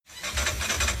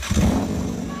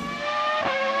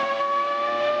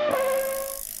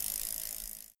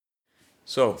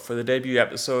So, for the debut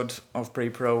episode of Pre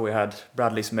Pro, we had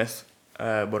Bradley Smith,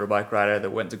 a motorbike rider that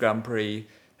went to Grand Prix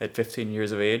at 15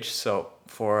 years of age. So,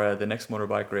 for the next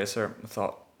motorbike racer, I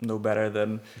thought no better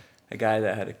than a guy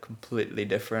that had a completely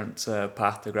different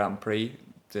path to Grand Prix.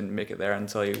 Didn't make it there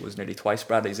until he was nearly twice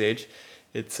Bradley's age.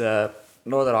 It's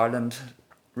Northern Ireland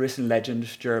racing legend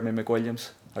Jeremy McWilliams.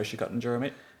 How's she cutting,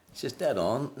 Jeremy? It's just dead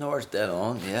on. Nora's dead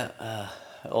on. Yeah,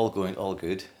 all going, all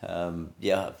good.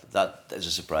 Yeah, that is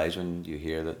a surprise when you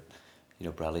hear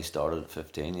that. Bradley started at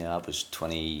 15. Yeah, I was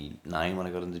 29 when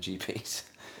I got into GPs.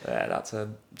 That's a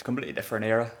completely different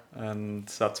era, and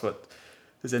that's what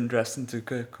is interesting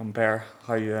to compare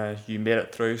how you made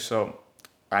it through. So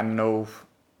I know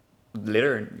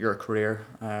later in your career,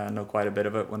 I know quite a bit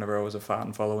of it whenever I was a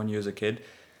fan following you as a kid.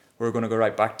 We're going to go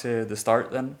right back to the start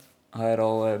then, how it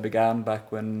all began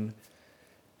back when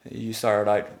you started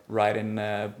out riding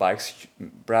bikes.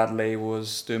 Bradley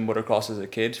was doing motocross as a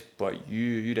kid, but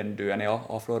you didn't do any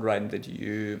off-road riding, did you?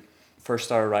 You first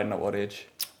started riding at what age?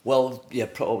 Well, yeah,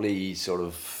 probably sort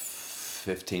of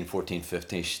 15, 14,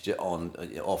 15 on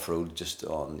off-road, just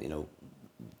on,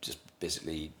 just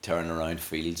basically turning around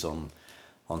fields on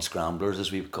scramblers,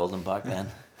 as we called them back then.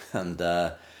 And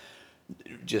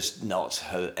just not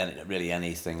really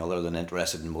anything other than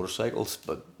interested in motorcycles,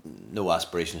 but no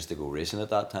aspirations to go racing at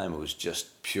that time. It was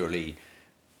just purely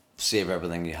save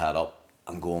everything you had up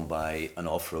and go and buy an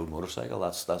off-road motorcycle.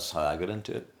 That's how I got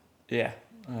into it. Yeah,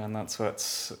 and that's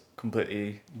what's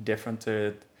completely different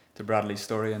to Bradley's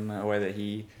story in a way that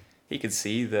he could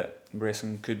see that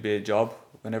racing could be a job.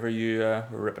 Whenever you were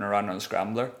ripping around on a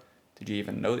scrambler, did you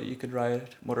even know that you could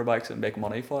ride motorbikes and make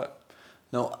money for it?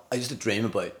 No, I used to dream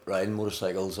about riding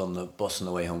motorcycles on the bus on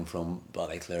the way home from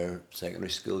Ballyclare Secondary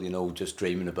School. Just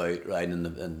dreaming about riding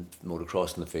in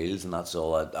motocross in the fields, and that's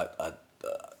all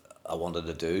I wanted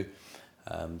to do.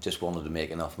 Just wanted to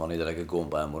make enough money that I could go and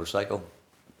buy a motorcycle.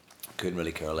 Couldn't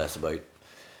really care less about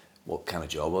what kind of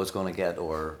job I was going to get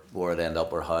or where I'd end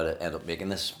up or how I'd end up making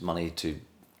this money to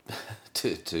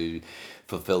to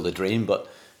fulfill the dream. But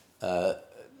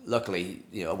luckily,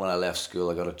 when I left school,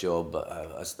 I got a job.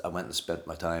 I went and spent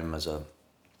my time as an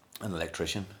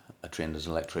electrician. I trained as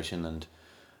an electrician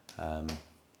and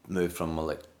moved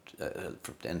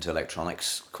into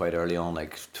electronics quite early on,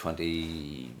 like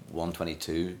 21,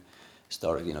 22.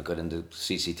 Started, got into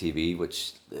CCTV,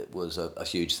 which was a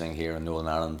huge thing here in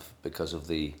Northern Ireland because of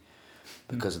the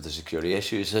security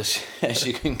issues, as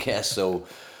you can guess.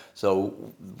 So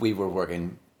we were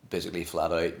working basically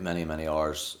flat out many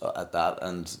hours at that,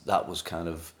 and that was kind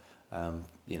of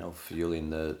fueling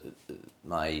the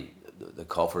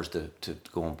coffers to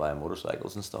go and buy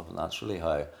motorcycles and stuff, and that's really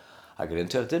how I got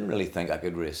into it. I didn't really think I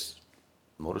could race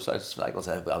motorcycles.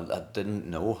 I didn't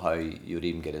know how you would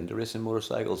even get into racing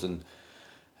motorcycles, and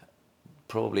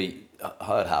probably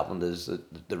how it happened is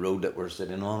that the road that we're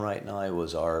sitting on right now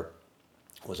was our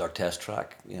test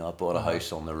track. I bought a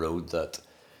house on the road that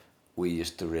we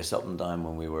used to race up and down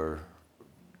when we were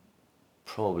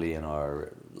probably in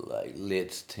our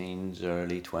late teens,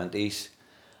 early 20s,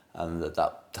 and at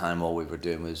that time all we were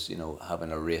doing was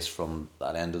having a race from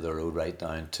that end of the road right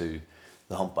down to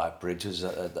the humpback bridges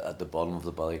at the bottom of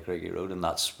the Ballycraigie Road, and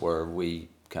that's where we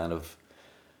kind of,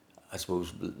 I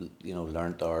suppose,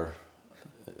 learnt our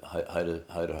how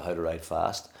to ride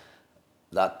fast.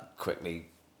 That quickly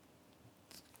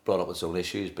brought up its own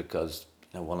issues because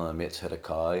one of the mates hit a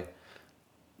cow,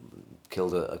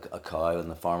 killed a cow, and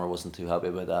the farmer wasn't too happy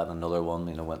about that. And another one,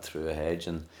 went through a hedge,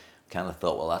 and kind of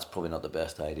thought, well, that's probably not the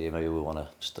best idea. Maybe we want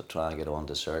to try and get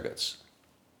onto circuits.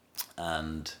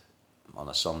 And on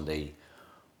a Sunday,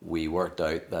 we worked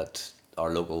out that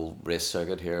our local race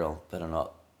circuit here, I'll better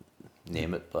not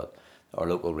name it, but our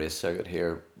local race circuit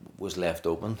here was left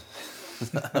open.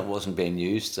 It wasn't being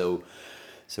used, so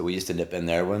we used to nip in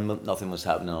there when nothing was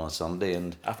happening on a Sunday.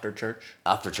 And After church?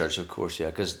 After church, of course, yeah,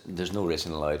 because there's no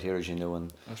racing allowed here, as you know,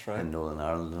 That's right. in Northern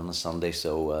Ireland on a Sunday.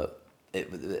 So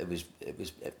it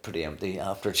was pretty empty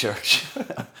after church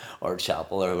or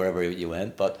chapel or wherever you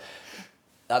went. But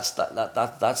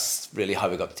that's really how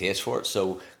we got the taste for it.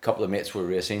 So a couple of mates were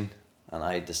racing, and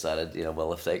I decided,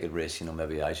 well, if they could race,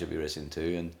 maybe I should be racing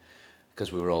too, and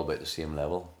because we were all about the same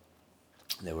level.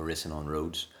 They were racing on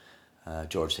roads.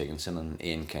 George Higginson and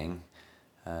Ian King,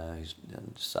 who's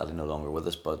sadly no longer with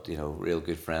us, but real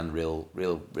good friend,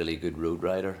 really good road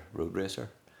racer,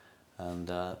 and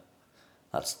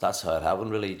that's how it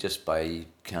happened. Really, just by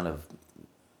kind of,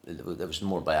 it was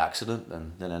more by accident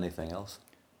than anything else.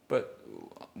 But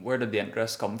where did the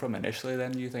interest come from initially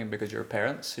then, do you think? Because your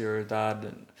parents, your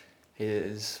dad,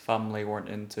 his family weren't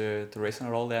into racing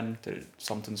at all then? Did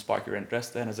something spark your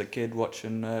interest then as a kid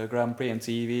watching Grand Prix on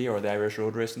TV or the Irish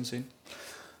road racing scene?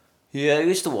 Yeah, I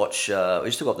used to watch. I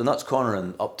used to go up the Nuts Corner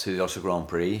and up to the Ulster Grand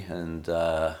Prix, and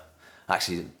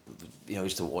actually, I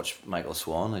used to watch Michael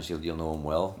Swan, as you'll know him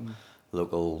well,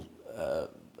 local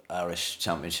Irish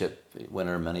Championship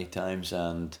winner many times,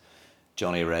 and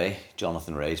Johnny Ray,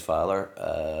 Jonathan Ray's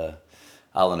father,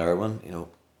 Alan Irwin,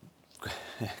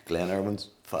 Glenn Irwin's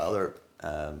father,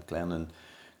 Glenn and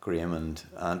Graham and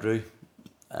Andrew.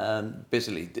 And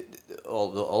basically,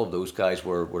 all of those guys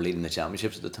were leading the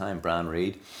championships at the time, Brian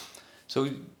Reid. So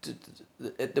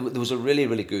there was a really,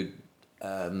 really good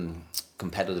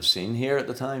competitive scene here at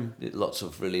the time. Lots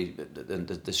of really,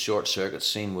 the short circuit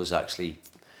scene was actually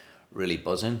really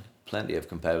buzzing. Plenty of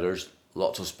competitors,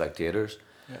 lots of spectators.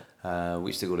 Yeah.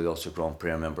 We used to go to the Ulster Grand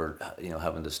Prix. I remember,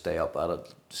 having to stay up at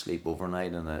it, sleep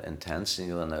overnight in the intense,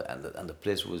 and the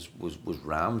place was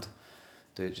rammed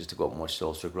just to go up and watch the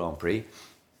Ulster Grand Prix.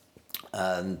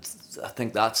 And I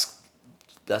think that's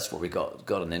where we got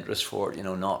an interest for it.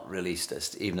 Not really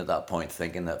even at that point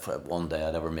thinking that one day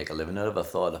I'd ever make a living out of it. I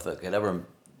thought if I could ever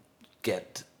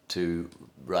get to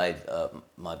ride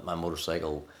my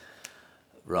motorcycle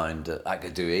round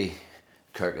Akadui,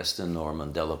 Kirkeston or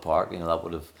Mandela Park, that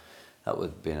would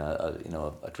have been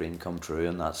a dream come true.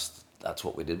 And that's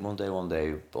what we did one day. One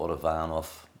day bought a van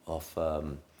off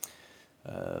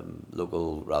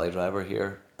local rally driver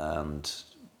here and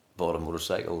bought a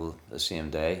motorcycle the same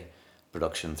day,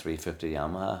 production 350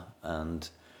 Yamaha, and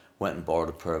went and borrowed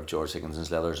a pair of George Higginson's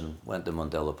leathers and went to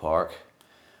Mandela Park,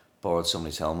 borrowed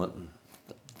somebody's helmet and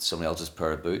somebody else's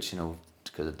pair of boots,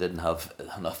 because I didn't have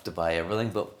enough to buy everything,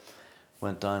 but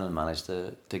went down and managed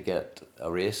to get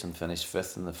a race and finished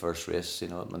 5th in the first race, at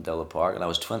Mandela Park. And I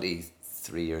was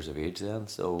 23 years of age then,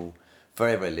 so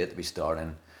very, very late to be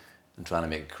starting and trying to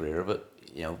make a career of it.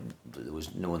 There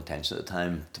was no intention at the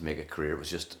time to make a career. It was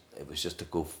just to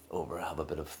go over, have a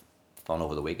bit of fun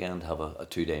over the weekend, have a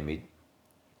 2-day meet.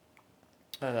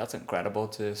 That's incredible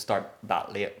to start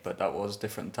that late, but that was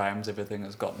different times. Everything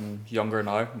has gotten younger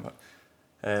now. But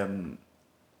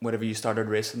whenever you started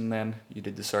racing, then you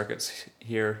did the circuits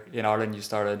here in Ireland. You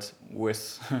started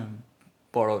with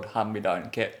borrowed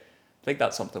hand-me-down kit. I think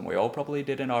that's something we all probably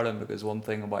did in Ireland, because one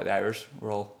thing about the Irish,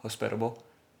 we're all hospitable.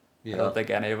 Yeah. I don't think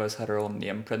any of us had our own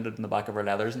name printed in the back of our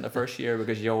leathers in the first year,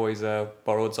 because you always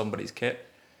borrowed somebody's kit.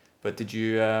 But did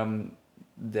you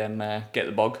then get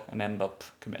the bug and end up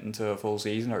committing to a full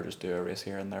season, or just do a race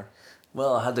here and there?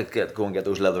 Well, I had to go and get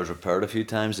those leathers repaired a few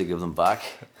times to give them back.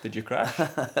 Did you crash?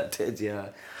 I did, yeah.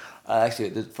 Actually,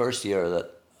 the first year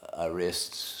that I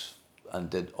raced and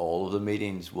did all of the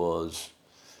meetings was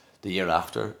the year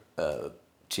after.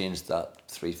 Changed that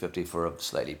 350 for a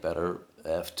slightly better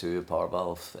F2, a power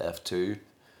valve F2,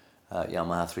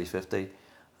 Yamaha 350,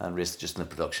 and raced just in the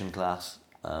production class.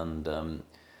 And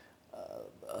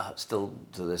I still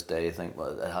to this day think,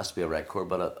 well, it has to be a record,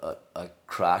 but I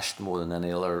crashed more than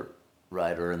any other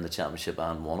rider in the championship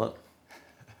and won it.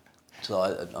 So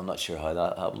I'm not sure how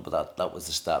that happened, but that was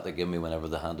the stat they gave me whenever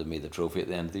they handed me the trophy at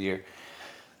the end of the year.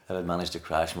 That I'd managed to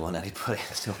crash more than anybody,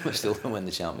 still to win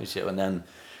the championship. And then,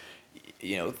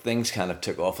 things kind of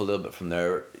took off a little bit from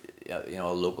there. A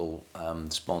local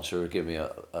sponsor gave me a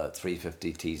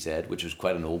 350 TZ, which was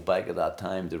quite an old bike at that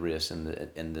time to race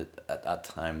at that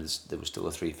time there was still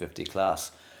a 350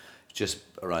 class, just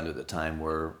around at the time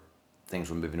where things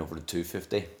were moving over to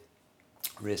 250.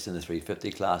 Raced in the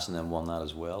 350 class and then won that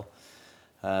as well.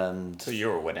 And so you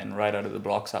were winning right out of the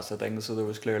blocks, that's the thing. So there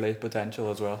was clearly potential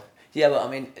as well. Yeah, but I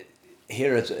mean,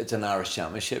 here it's an Irish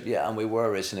championship, yeah, and we were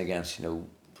racing against, as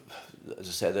I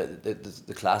said,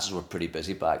 the classes were pretty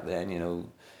busy back then.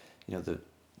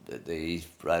 The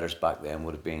riders back then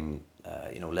would have been,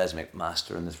 Les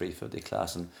McMaster in the 350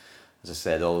 class, and as I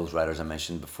said, all those riders I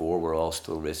mentioned before were all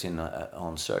still racing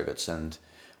on circuits, and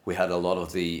we had a lot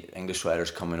of the English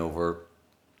riders coming over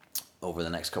the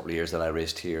next couple of years that I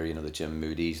raced here. The Jim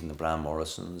Moody's and the Brian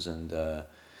Morrisons and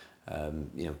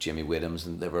Jimmy Whittams,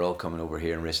 and they were all coming over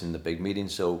here and racing the big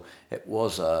meetings. So it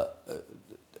was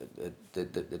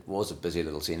it was a busy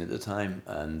little scene at the time,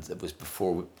 and it was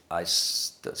before I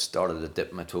started to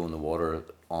dip my toe in the water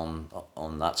on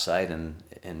that side, and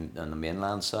on the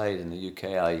mainland side in the UK.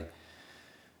 I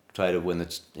tried to win the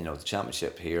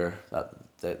championship here.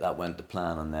 That went to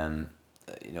plan, and then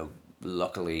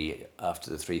luckily after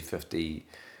the 350,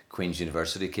 Queen's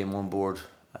University came on board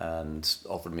and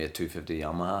offered me a 250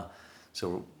 Yamaha.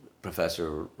 So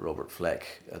Professor Robert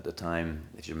Fleck at the time,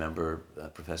 if you remember,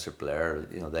 Professor Blair,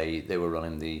 they were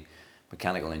running the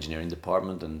mechanical engineering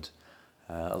department, and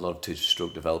a lot of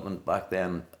two-stroke development back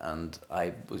then, and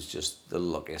I was just the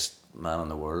luckiest man in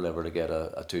the world ever to get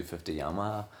a 250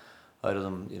 Yamaha out of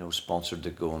them. You know, sponsored to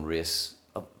go and race.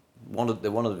 They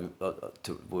wanted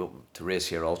to race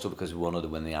here also because we wanted to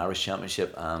win the Irish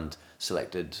Championship and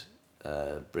selected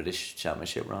British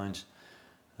Championship rounds,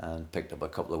 and picked up a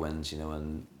couple of wins, you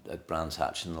know, at Brands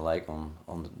Hatch and the like on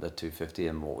the 250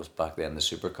 and what was back then the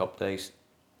Super Cup days.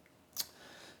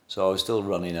 So I was still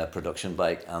running a production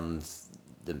bike, and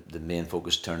the main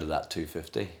focus turned to that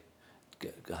 250.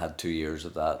 I had 2 years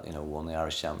of that, you know, won the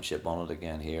Irish Championship on it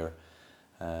again here.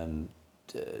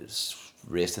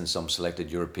 Raced in some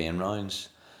selected European rounds,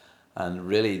 and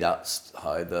really that's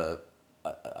how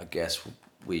I guess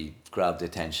we grabbed the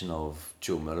attention of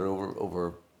Joe Miller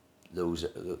over those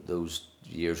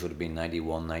years. Would have been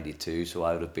 91, 92, so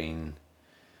I would have been,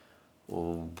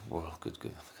 good, I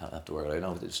can't have to work it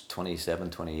out now, it's 27,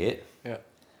 28. Yeah.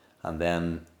 And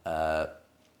then I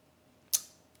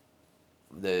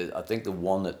think the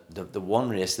one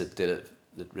race that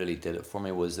really did it for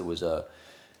me was there was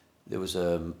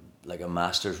a like a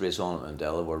Masters race on at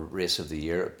Mandela, or Race of the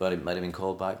Year, but it might have been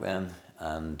called back then.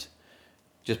 And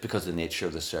just because of the nature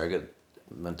of the circuit,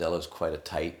 Mandela is quite a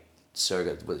tight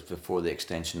circuit before the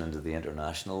extension into the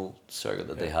international circuit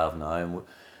that they have now.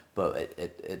 But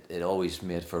it always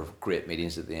made for great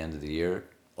meetings at the end of the year.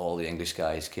 All the English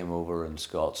guys came over, and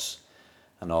Scots,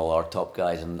 and all our top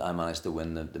guys, and I managed to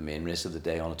win the main race of the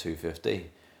day on a 250,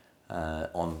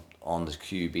 on the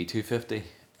QB 250,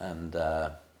 and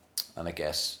I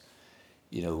guess,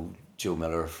 you know, Joe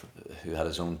Miller, who had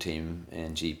his own team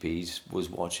in GPs, was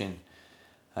watching,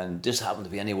 and just happened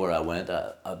to be anywhere I went,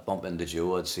 I'd bump into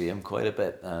Joe, I'd see him quite a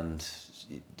bit, and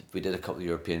we did a couple of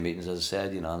European meetings, as I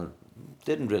said, you know,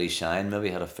 didn't really shine, maybe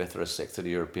had a fifth or a sixth at a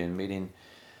European meeting,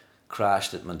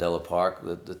 crashed at Mandela Park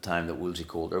the time that Woolsey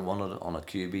Coulter won it on a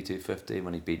QB 250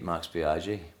 when he beat Max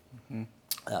Biaggi. Mm-hmm.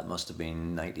 That must have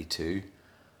been 92,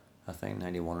 I think,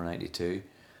 91 or 92,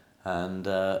 and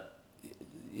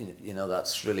you know,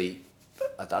 that's really,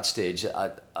 at that stage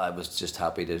I was just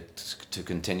happy to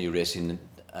continue racing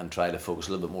and try to focus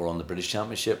a little bit more on the British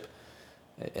Championship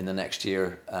in the next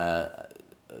year.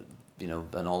 You know,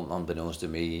 and unbeknownst to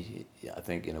me, I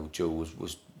think, you know, Joe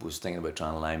was thinking about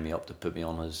trying to line me up to put me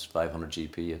on his 500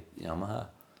 GP at Yamaha.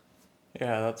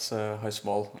 Yeah, that's how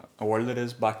small a world it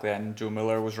is. Back then, Joe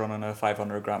Miller was running a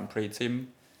 500 Grand Prix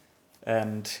team,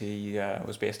 and he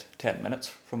was based 10 minutes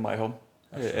from my home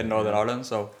in Northern Ireland.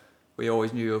 So we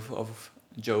always knew of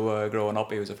Joe growing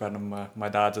up. He was a friend of my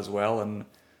dad's as well, and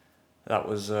that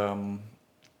was a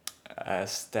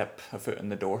foot in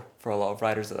the door for a lot of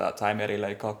riders at that time. Eddie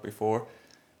Laycock before,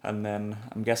 and then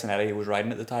I'm guessing Eddie was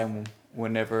riding at the time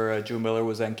whenever Joe Miller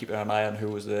was then keeping an eye on who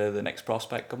was the next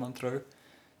prospect coming through.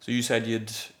 So you said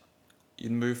you'd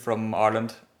moved from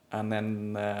Ireland and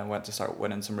then went to start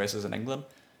winning some races in England.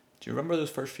 Do you remember those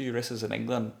first few races in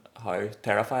England, how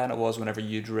terrifying it was whenever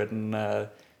you'd ridden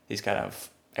these kind of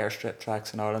airstrip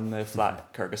tracks in Ireland, the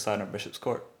flat Kyrgyzstan or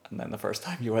Bishopscourt, and then the first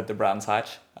time you went to Brands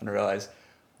Hatch and realised,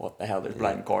 what the hell, there's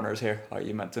blind corners here. How are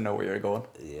you meant to know where you're going?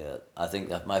 Yeah, I think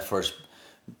that my first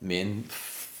main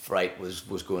fright was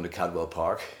going to Cadwell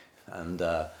Park, and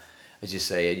as you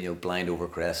say, you know, blind over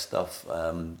crest stuff,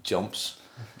 jumps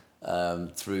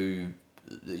through,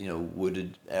 you know,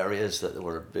 wooded areas that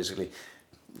were basically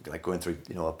like going through,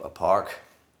 you know, a park.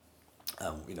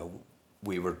 You know,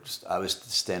 I was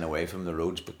staying away from the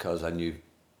roads because I knew,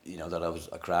 you know, that I was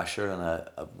a crasher, and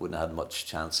I wouldn't have had much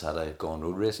chance had I gone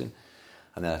road racing.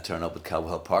 And then I turned up at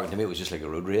Cadwell Park, and to me it was just like a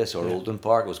road race, or Oldham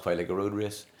Park, it was quite like a road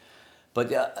race. But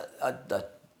yeah, I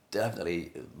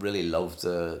definitely really loved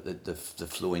the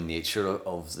flowing nature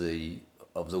of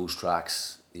those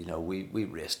tracks. You know, we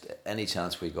raced any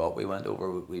chance we got. We went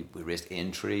over. We raced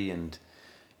Aintree and,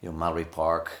 you know, Mallory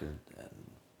Park, and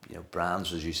you know,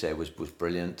 Brands, as you say, was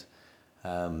brilliant.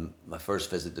 My first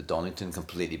visit to Donington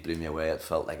completely blew me away. It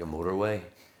felt like a motorway.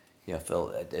 Yeah, I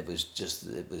felt it was just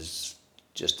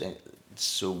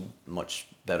so much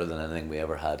better than anything we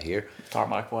ever had here.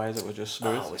 Tarmac wise, it was just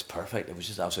smooth. Oh, it was perfect. It was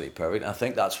just absolutely perfect. And I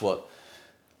think that's what.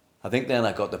 I think then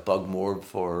I got the bug more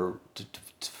to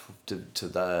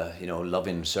the, you know,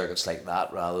 loving circuits like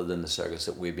that rather than the circuits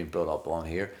that we've been brought up on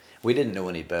here. We didn't know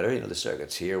any better. You know, the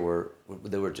circuits here were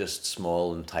just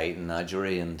small and tight and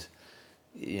edgery and,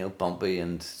 you know, bumpy,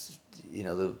 and, you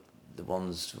know, the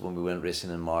ones when we went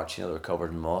racing in March, you know, they were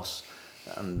covered in moss.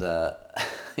 And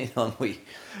you know,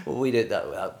 and we did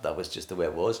that was just the way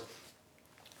it was.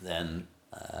 Then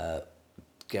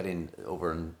getting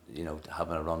over and, you know,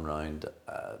 having a run round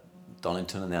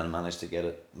Donington, and then managed to get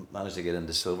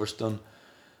into Silverstone,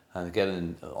 and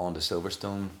getting onto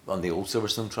Silverstone on the old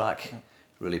Silverstone track.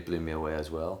 really blew me away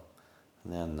as well.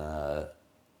 And then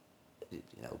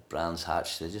Brands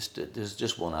Hatch, there's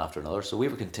just one after another. So we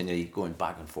were continually going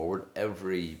back and forward.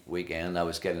 Every weekend I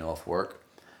was getting off work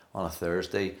on a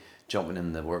Thursday, jumping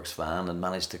in the works van, and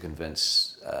managed to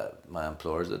convince my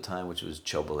employers at the time, which was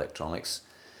Chubb Electronics,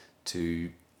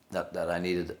 that I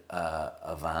needed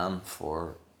a van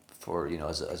for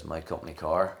as my company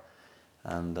car.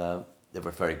 And they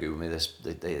were very good with me.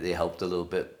 They helped a little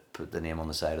bit, put the name on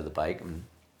the side of the bike, and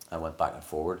I went back and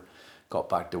forward. Got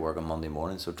back to work on Monday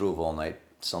morning, so drove all night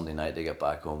Sunday night to get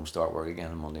back home, start work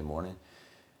again on Monday morning.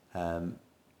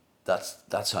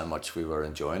 That's how much we were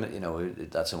enjoying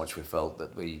it. That's how much we felt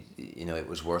that it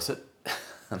was worth it.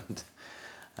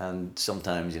 and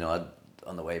sometimes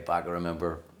on the way back, I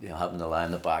remember having to lie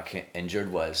in the back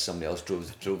injured while somebody else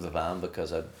drove the van,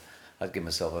 because I'd give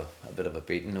myself a bit of a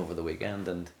beating over the weekend,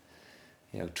 and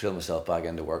trail myself back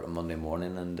into work on Monday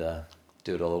morning and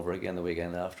do it all over again the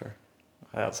weekend after.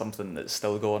 That's something that's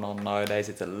still going on nowadays.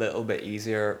 It's a little bit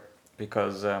easier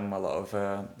because a lot of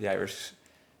the Irish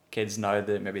kids now,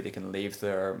 maybe they can leave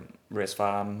their race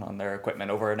van and their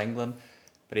equipment over in England.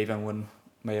 But even when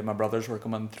my brothers were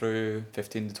coming through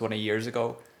 15 to 20 years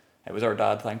ago, it was our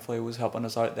dad, thankfully, who was helping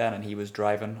us out then, and he was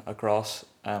driving across,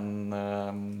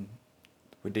 and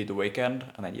we'd do the weekend,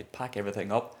 and then you'd pack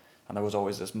everything up, and there was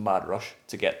always this mad rush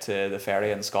to get to the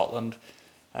ferry in Scotland.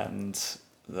 And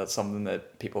that's something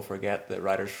that people forget, that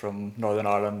riders from Northern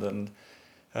Ireland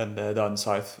and down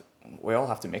south, we all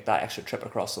have to make that extra trip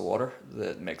across the water.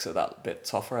 That makes it that bit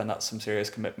tougher, and that's some serious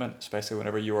commitment, especially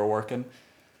whenever you are working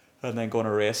and then going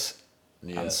to race.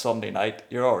 Yeah. And Sunday night,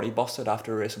 you're already busted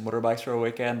after racing motorbikes for a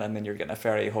weekend, and then you're getting a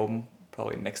ferry home,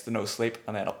 probably next to no sleep,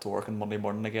 and then up to work on Monday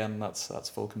morning again. That's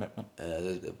full commitment.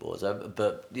 It was,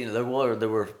 but there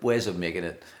were ways of making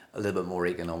it a little bit more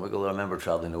economical. I remember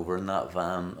travelling over in that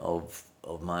van of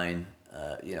mine.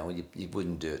 You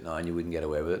wouldn't do it now, and you wouldn't get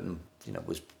away with it, and it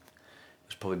was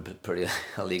probably pretty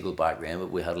illegal back then.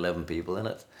 But we had 11 people in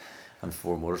it, and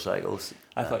 4 motorcycles.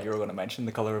 I thought you were going to mention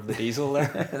the colour of the diesel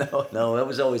there. No, that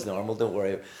was always normal. Don't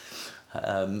worry.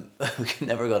 We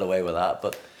never got away with that.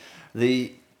 But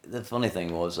the funny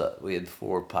thing was that we had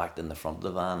 4 packed in the front of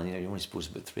the van, and you're only supposed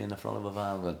to put 3 in the front of a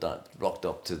van. We rocked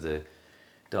up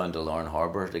down to Larne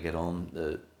Harbour to get on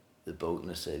the boat, and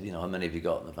they said, how many have you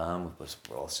got in the van?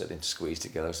 We're all sitting squeezed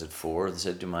together. I said 4. They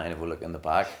said, do you mind if we look in the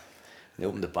back? They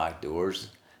opened the back doors.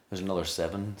 There's another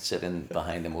 7 sitting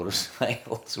behind the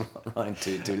motorcycles, around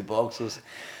 2 toolboxes,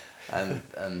 and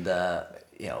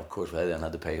of course we then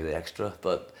had to pay the extra.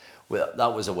 But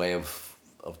that was a way of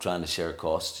trying to share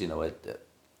costs. There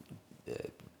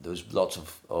was lots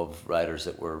of riders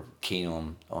that were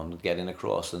keen on getting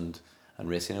across and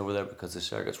racing over there because the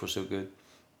circuits were so good,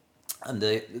 and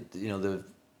the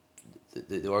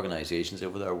organisations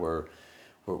over there were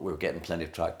getting plenty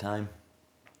of track time.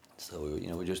 So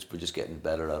we're just getting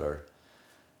better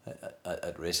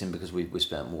at racing, because we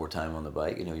spent more time on the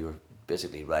bike. You were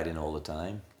basically riding all the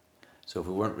time. So if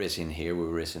we weren't racing here, we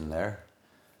were racing there,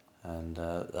 and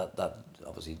that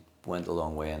obviously went a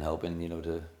long way in helping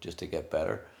to get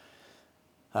better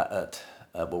at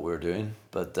what we were doing.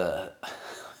 But I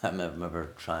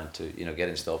remember trying to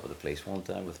getting stopped at the police one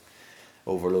time with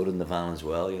overloading the van as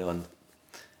well. And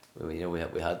we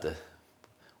had to.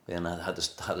 Then I had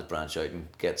to branch out and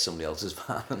get somebody else's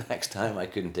van. The next time I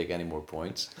couldn't take any more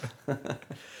points.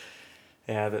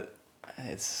 Yeah,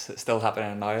 it's still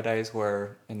happening nowadays,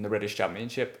 where in the British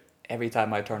Championship, every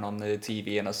time I turn on the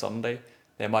TV on a Sunday,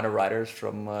 the amount of riders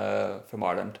from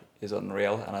Ireland is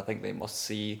unreal, and I think they must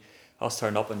see us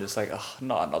turn up and just like, oh,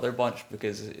 not another bunch,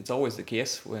 because it's always the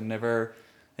case. Whenever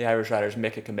the Irish riders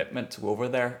make a commitment to go over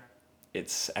there,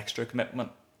 it's extra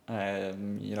commitment.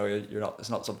 You're not.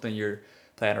 It's not something you're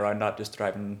playing around at just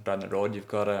driving down the road. You've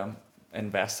got to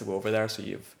invest to go over there, so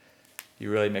you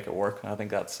really make it work. And I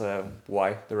think that's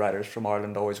why the riders from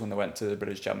Ireland always, when they went to the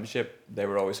British Championship, they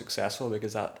were always successful,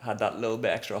 because that had that little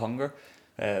bit extra hunger.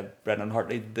 Brendan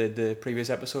Hartley did the previous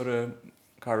episode, a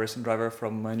car racing driver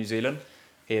from New Zealand.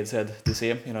 He had said the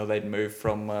same. They'd moved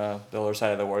from the other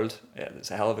side of the world.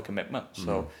 It's a hell of a commitment.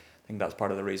 So I think that's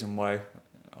part of the reason why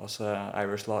us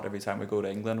Irish lot, every time we go to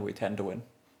England, we tend to win.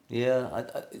 Yeah,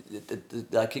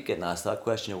 I keep getting asked that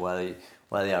question of why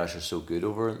the Irish are so good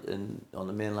over on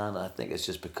the mainland. I think it's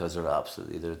just because they're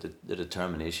absolutely their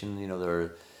determination.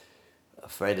 They're a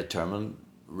very determined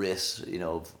race.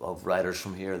 Of riders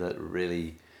from here that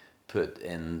really put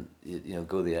in,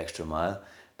 go the extra mile.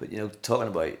 But talking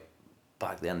about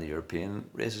back then the European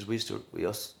races, we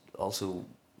also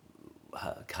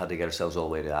had to get ourselves all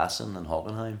the way to Assen and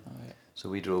Hockenheim. Oh, yeah. So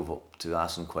we drove up to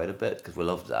Assen quite a bit because we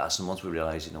loved Assen. Once we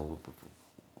realised,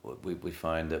 we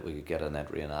found that we could get an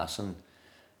entry in Assen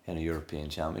in a European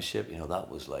Championship. That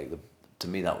was like to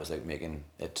me that was like making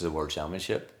it to the World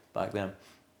Championship back then.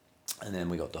 And then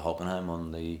we got to Hockenheim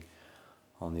on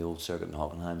the old circuit in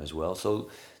Hockenheim as well. So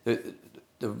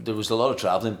there was a lot of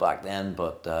travelling back then,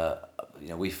 but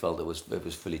we felt it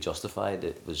was fully justified.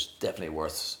 It was definitely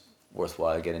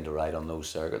worthwhile getting to ride on those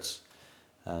circuits,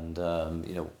 and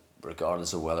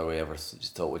regardless of whether we ever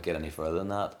thought we'd get any further than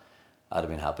that, I'd have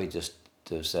been happy just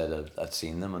to have said I'd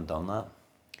seen them and done that.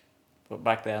 But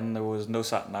back then there was no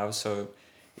sat nav, so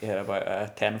you had about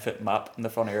a 10-foot map in the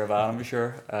front of your van, I'm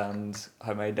sure, and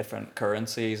how many different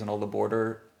currencies and all the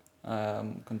border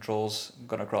controls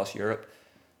going across Europe.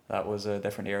 That was a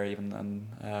different era even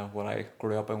than what I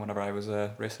grew up in whenever I was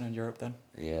racing in Europe then.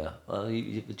 Yeah. Well,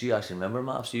 do you actually remember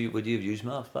maps? Would you have used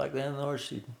maps back then, or?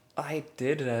 I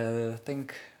did. I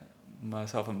think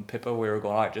myself and Pippa, we were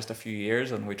going out just a few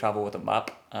years and we travelled with a map,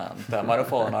 and the amount of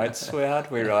falling outs we had,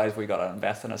 we realised we got to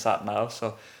invest in a sat nav,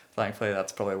 so thankfully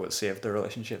that's probably what saved the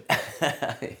relationship.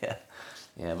 Yeah,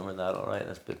 I remember that. All right,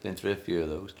 that's been through a few of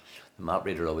those. The map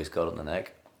reader always got it in the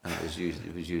neck, and it was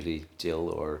usually Jill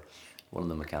or one of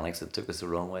the mechanics that took us the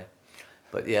wrong way.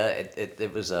 But yeah,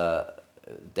 it was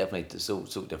definitely so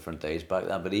different days back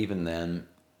then. But even then,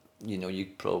 you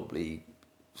probably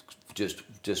just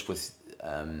with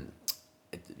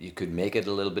you could make it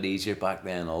a little bit easier back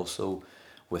then also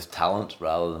with talent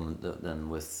rather than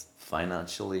with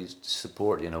financially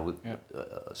support, with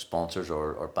sponsors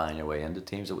or buying your way into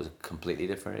teams. It was a completely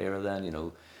different era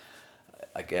then.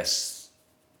 I guess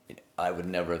I would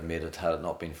never have made it had it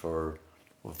not been for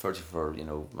my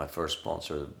first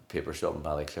sponsor, Paper Shop in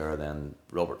Ballyclare, then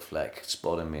Robert Fleck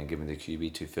spotting me and giving me the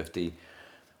QB 250,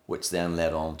 which then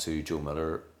led on to Joe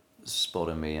Miller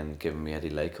spotting me and giving me Eddie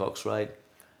Laycock's ride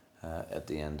at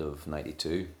the end of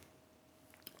 '92.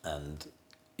 And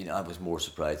I was more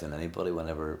surprised than anybody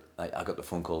whenever I got the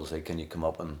phone call to say, can you come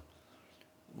up and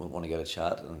we want to get a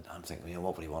chat? And I'm thinking,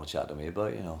 what would he want to chat to me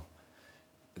about,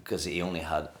 because he only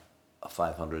had a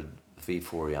 500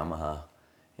 V4 Yamaha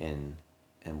in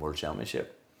World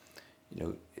Championship.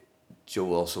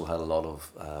 Joe also had a lot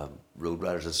of road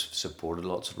riders, has supported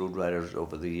lots of road riders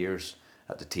over the years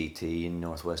at the TT and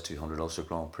Northwest 200, Ulster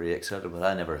Grand Prix, etc. But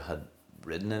I never had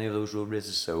ridden any of those road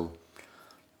races, so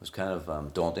it was kind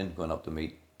of daunting going up to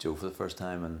meet Joe for the first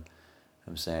time, and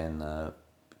him saying,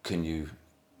 "Can you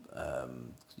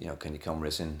come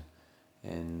racing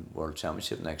in World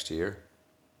Championship next year?"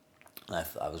 And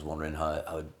I was wondering how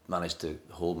I would manage to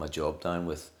hold my job down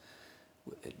with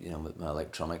my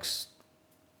electronics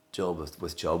job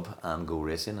with Chubb and go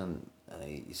racing, and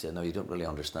he said, "No, you don't really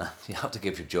understand. You have to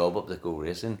give your job up to go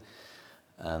racing,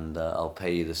 and I'll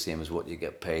pay you the same as what you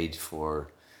get paid for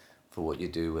what you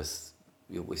do with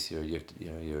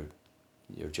your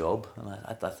job." And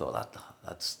I thought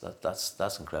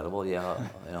that's incredible. Yeah,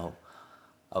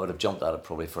 I would have jumped at it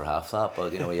probably for half that,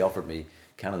 but he offered me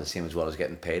kind of the same as what I was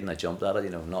getting paid, and I jumped at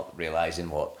it. Not realizing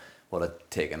what I'd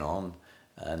taken on,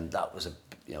 and that was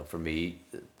for me.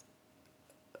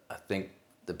 I think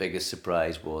the biggest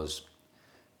surprise was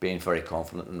being very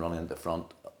confident and running at the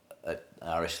front at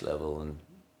Irish level and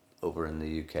over in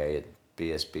the UK at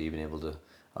BSB, being able to.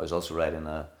 I was also riding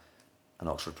an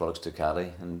Oxford Products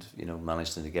Ducati, and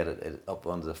managed to get it up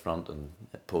onto the front and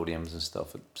at podiums and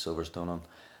stuff at Silverstone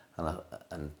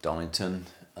and Donington,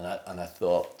 and I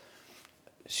thought,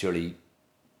 surely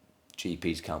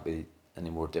GPs can't be any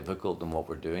more difficult than what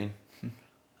we're doing.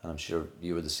 And I'm sure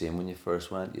you were the same when you first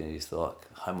went. You thought,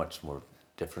 how much more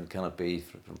different can it be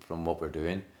from what we're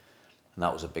doing? And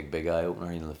that was a big eye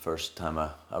opener. The first time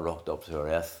I rocked up to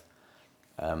Jerez,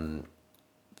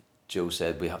 Joe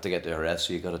said, we have to get to Jerez,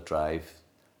 so you got to drive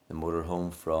the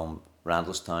motorhome from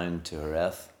Randallstown to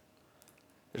Jerez.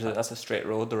 That's a straight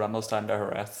road, the Randallstown to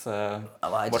Jerez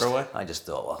motorway. I just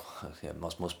thought, well,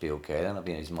 it must be okay then.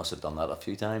 He must have done that a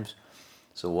few times.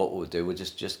 So what we would do, we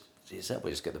just he said,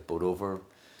 we just get the boat over,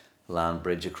 land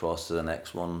bridge across to the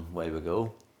next one, away we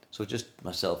go. So just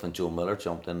myself and Joe Miller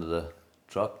jumped into the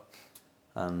truck,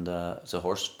 and it's a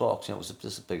horse box. It was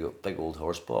just a big old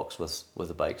horse box with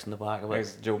the bikes in the back of it.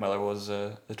 Yes, Joe Miller was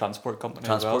the transport company.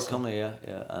 Company, yeah,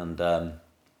 and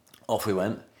off we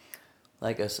went.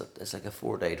 Like it's like a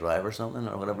 4-day drive or something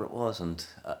or whatever it was, and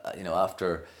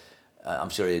after, I'm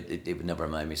sure he would never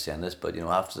mind me saying this, but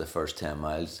after the first 10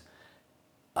 miles.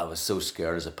 I was so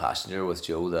scared as a passenger with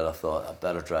Joe that I thought I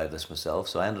better drive this myself.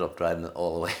 So I ended up driving it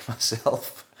all the way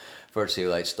myself, virtually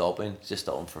without stopping, just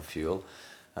stopping for fuel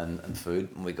and food.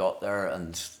 And we got there,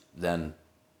 and then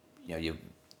it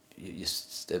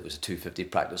was a 250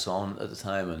 practice on at the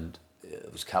time, and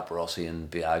it was Caparossi and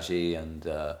Biaggi and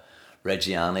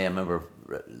Reggiani. I remember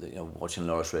watching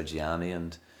Loris Reggiani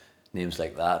and names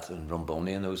like that, and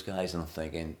Romboni and those guys, and I'm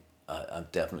thinking I'm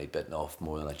definitely bitten off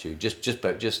more than I chew.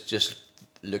 Just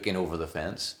looking over the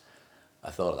fence, I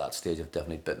thought at that stage I've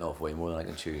definitely bitten off way more than I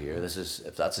can chew here. This is,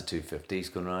 if that's a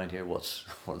 250s going around here, what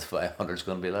the 500s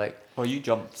going to be like? Well, you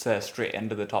jumped straight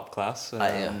into the top class. Yeah,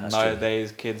 that's true.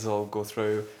 Nowadays, kids will go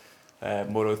through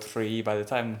Moto 3. By the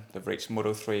time they've reached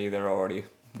Moto 3, they're already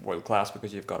world class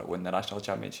because you've got to win the national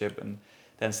championship and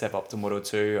then step up to Moto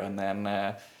 2 and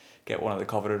then get one of the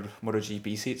coveted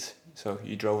MotoGP seats. So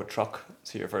you drove a truck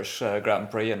to your first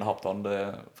Grand Prix and hopped on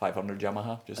the 500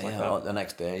 Yamaha, just like that. The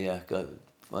next day,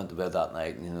 went to bed that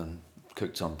night and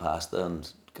cooked some pasta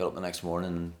and got up the next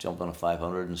morning and jumped on a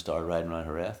 500 and started riding around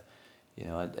Jerez.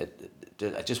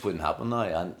 It just wouldn't happen now.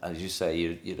 And as you say,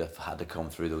 you'd have had to come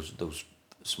through those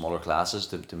smaller classes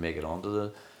to make it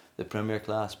onto the Premier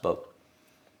class. But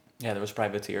yeah, there was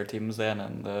privateer teams then,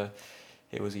 and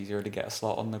it was easier to get a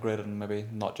slot on the grid and maybe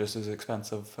not just as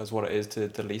expensive as what it is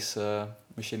to lease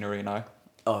machinery now.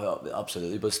 Oh,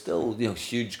 absolutely, but still,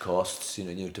 huge costs.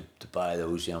 To buy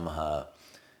those Yamaha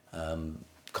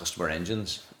customer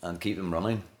engines and keep them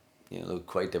running. They're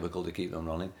quite difficult to keep them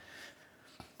running.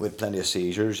 With plenty of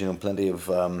seizures, plenty of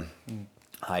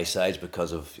high sides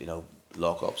because of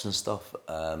lockups and stuff.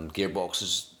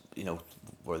 Gearboxes,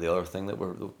 were the other thing that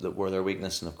were their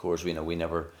weakness, and of course we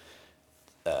never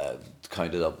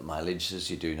counted up mileage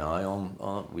as you do now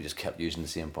on it. We just kept using the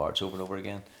same parts over and over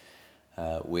again.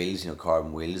 Wheels,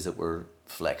 carbon wheels that were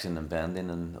flexing and bending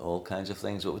and all kinds of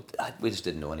things. We just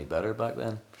didn't know any better back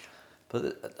then.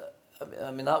 But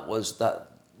I mean,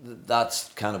 that's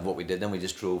kind of what we did. Then we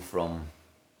just drove from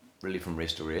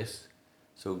race to race.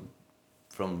 So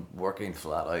from working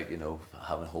flat out,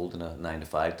 holding a 9 to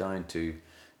 5 down, to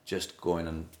just going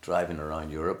and driving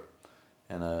around Europe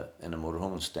in a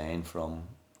motorhome and staying from,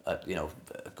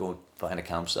 go find a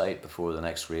campsite before the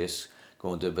next race,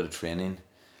 go and do a bit of training,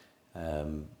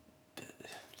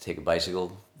 take a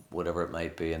bicycle, whatever it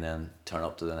might be, and then turn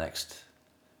up to the next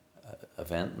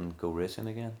event and go racing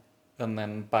again. And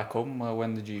then back home,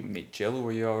 when did you meet Jill?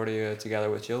 Were you already together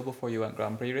with Jill before you went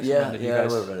Grand Prix racing? Yeah, we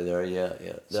were already there, yeah.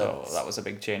 So that was a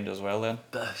big change as well then?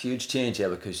 A huge change, yeah,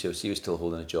 because she was still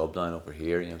holding a job down over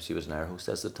here. She was an air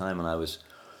hostess at the time, and I was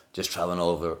just travelling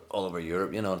all over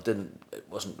Europe. It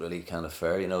wasn't really kind of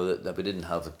fair, that we didn't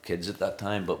have the kids at that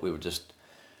time, but we were just,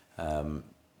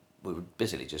 we were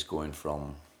basically just going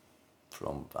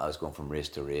I was going from race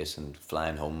to race and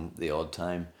flying home the odd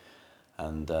time.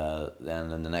 And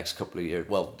then in the next couple of years,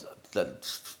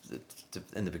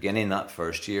 in the beginning, that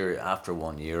first year, after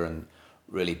 1 year and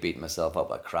really beating myself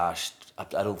up, I crashed. I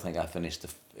don't think I finished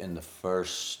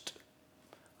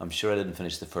I'm sure I didn't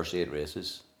finish the first 8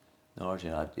 races. No,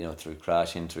 through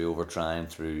crashing, through over-trying,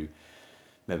 through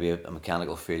maybe a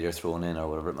mechanical failure thrown in or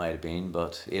whatever it might have been.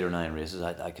 But 8 or 9 races,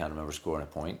 I can't remember scoring a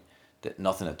point.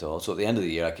 Nothing at all. So at the end of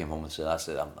the year, I came home and said, "That's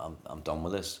it. I'm done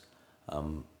with this.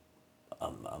 I'm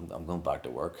going back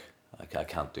to work. I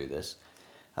can't do this."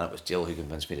 And it was Jill who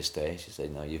convinced me to stay. She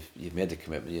said, "No, you've made the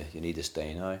commitment. You need to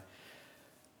stay now."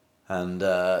 And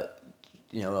I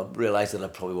realised that I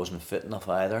probably wasn't fit enough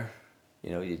either.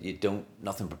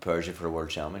 Nothing prepares you for a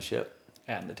world championship.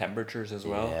 And the temperatures as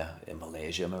well. Yeah, in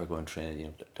Malaysia, I remember going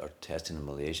training, or testing in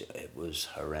Malaysia. It was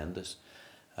horrendous.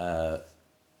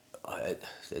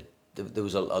 There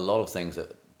was a lot of things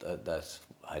that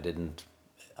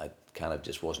I kind of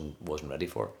just wasn't ready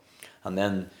for. And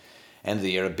then end of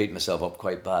the year, I beat myself up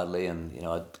quite badly, and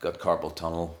I'd got carpal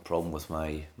tunnel problem with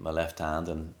my left hand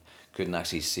and couldn't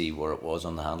actually see where it was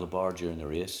on the handlebar during the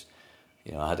race.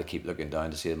 I had to keep looking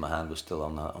down to see that my hand was still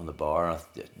on the bar. I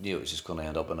knew it was just going to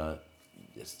end up in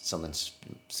something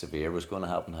severe was going to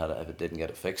happen if I didn't get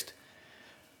it fixed.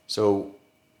 So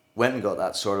went and got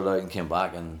that sorted out and came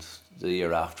back, and the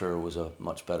year after was a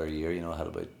much better year. I had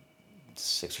about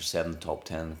 6 or 7 top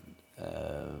 10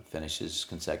 finishes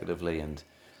consecutively, and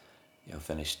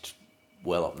finished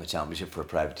well up in the championship for a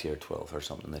privateer, 12th or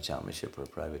something in the championship for a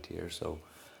privateer. So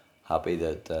happy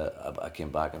that I came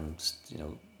back, and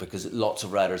because lots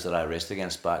of riders that I raced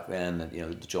against back then,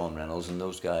 John Reynolds and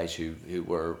those guys who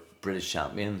were British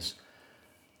champions,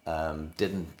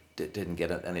 didn't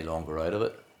get it any longer out of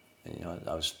it.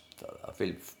 And, I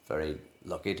feel very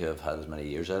lucky to have had as many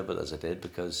years out of it as I did,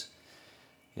 because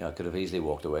I could have easily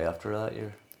walked away after that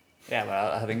year. Yeah,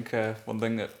 but I think one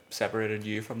thing that separated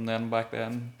you from them back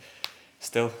then,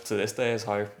 still to this day, is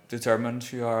how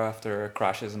determined you are after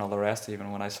crashes and all the rest.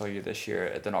 Even when I saw you this year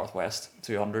at the Northwest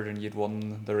 200 and you'd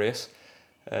won the race,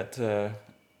 I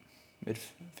mid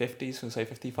 50s, so say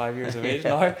 55 years of age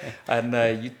now, and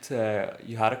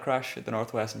you had a crash at the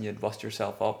Northwest and you'd bust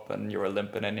yourself up and you were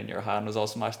limping in and your hand was all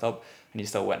smashed up, and you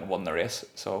still went and won the race.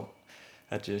 So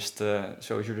it just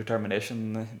shows your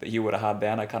determination that you would have had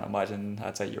then. I can't imagine,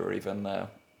 I'd say you were even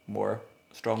more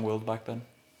strong-willed back then.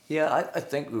 Yeah, I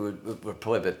think we were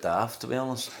probably a bit daft, to be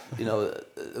honest. You know,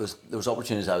 there was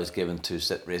opportunities I was given to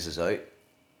sit races out,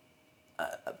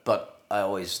 but I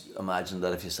always imagined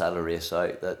that if you sat a race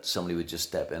out, that somebody would just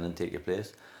step in and take your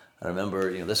place. I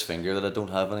remember, you know, this finger that I don't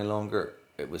have any longer,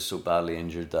 it was so badly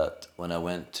injured that when I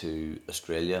went to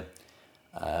Australia,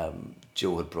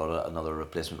 Joe had brought out another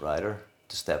replacement rider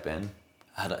to step in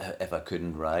if I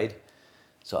couldn't ride.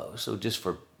 So just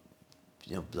for,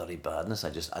 you know, bloody badness, I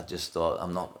just thought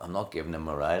I'm not giving him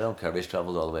a ride. I don't care if he's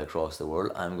travelled all the way across the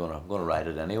world. I'm gonna ride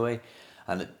it anyway,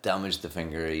 and it damaged the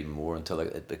finger even more until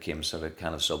it became sort of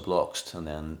kind of subluxed,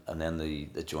 and then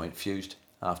the joint fused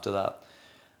after that,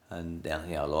 and then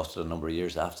I lost it a number of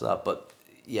years after that. But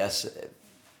yes,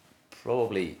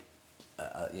 probably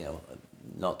you know,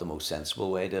 not the most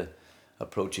sensible way to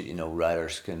approach it. You know,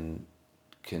 riders can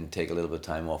take a little bit of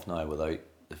time off now without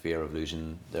the fear of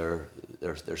losing their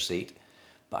seat.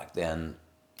 Back then,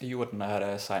 You wouldn't have had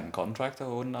a signed contract, I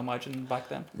wouldn't imagine, back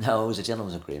then. no, it was a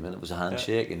gentleman's agreement. It was a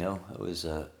handshake, you know. It was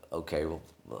okay. Well,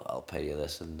 I'll pay you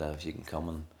this, and if you can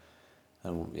come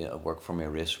and you know, work for me,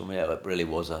 race for me. It really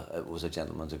was a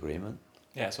gentleman's agreement.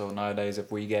 Yeah, so nowadays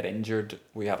if we get injured,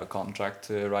 we have a contract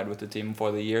to ride with the team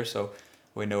for the year, so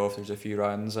we know if there's a few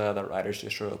rounds that riders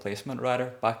just a replacement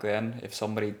rider. Back then, if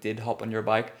somebody did hop on your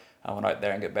bike and went out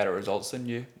there and get better results than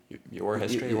you were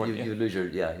history, weren't you? You lose your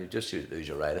you lose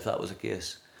your ride if that was the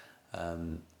case.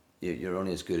 You're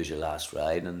only as good as your last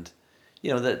ride, and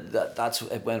you know that's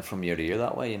it went from year to year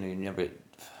that way. You know,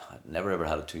 I never ever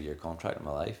had a 2-year contract in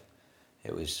my life.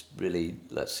 It was really,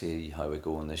 let's see how we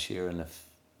go in this year, and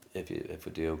if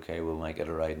we do okay, we might get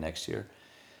a ride next year.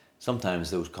 Sometimes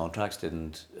those contracts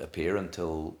didn't appear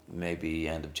until maybe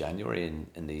end of January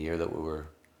in the year that we were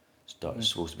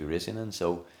supposed to be racing in.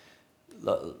 So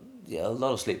a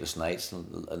lot of sleepless nights,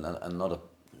 and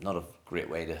not a great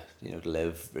way to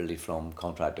live really from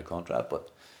contract to contract. But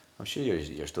I'm sure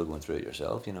you're still going through it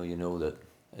yourself. You know that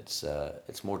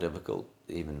it's more difficult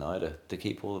even now to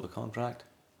keep hold of a contract.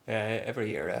 Yeah,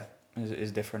 every year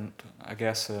is different. I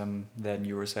guess then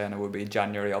you were saying it would be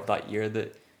January of that year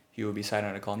that you would be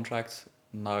signing a contract.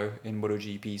 Now in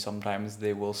MotoGP, sometimes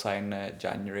they will sign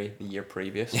January the year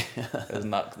previous.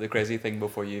 Isn't that the crazy thing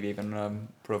before you've even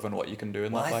proven what you can do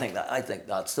in that bike? I think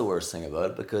that's the worst thing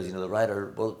about it, because the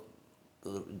rider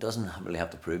doesn't really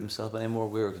have to prove himself anymore.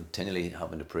 We were continually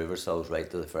having to prove ourselves right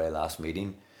to the very last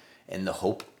meeting, in the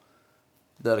hope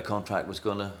that a contract was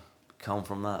going to come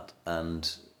from that.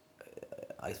 And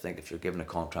I think if you're given a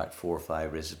contract 4 or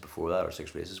 5 races before that, or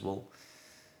 6 races, well,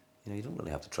 you don't really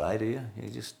have to try, do you?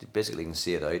 You just basically can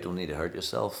see it out. Don't need to hurt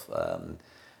yourself,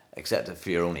 except for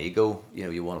your own ego.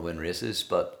 You want to win races,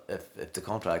 but if the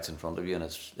contract's in front of you and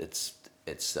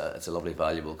it's a lovely,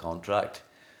 valuable contract,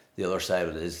 the other side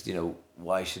of it is,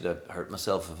 why should I hurt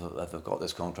myself if I've got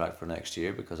this contract for next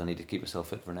year, because I need to keep myself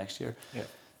fit for next year? Yeah.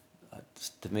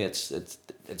 To me, it's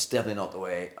definitely not the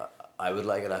way I would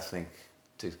like it. I think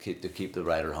to keep the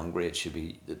rider hungry, it should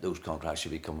be those contracts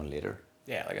should be coming later.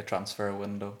 Yeah, like a transfer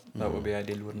window. That would be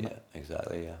ideal, wouldn't it? Yeah,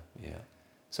 exactly. Yeah.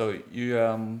 So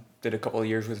you did a couple of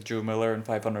years with Joe Miller in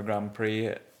 500 Grand Prix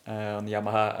on the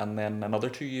Yamaha, and then another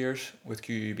 2 years with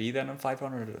QUB then in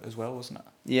 500 as well, wasn't it?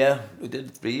 Yeah, we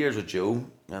did 3 years with Joe,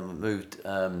 and we moved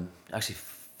actually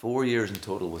 4 years in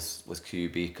total with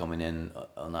QUB, coming in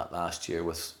on that last year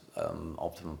with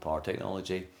Optimum Power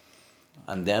Technology,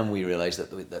 and then we realised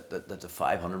that the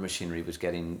 500 machinery was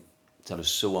getting sort of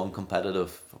so uncompetitive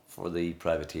for the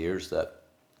privateers that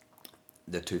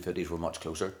the 250s were much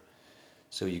closer.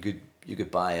 So you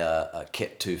could buy a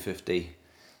kit 250,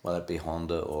 whether it be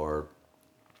Honda or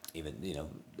even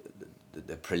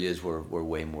the Aprilias were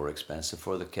way more expensive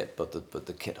for the kit, but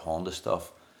the kit Honda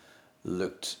stuff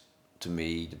looked to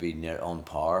me to be near on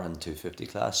par in 250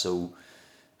 class. So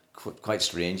quite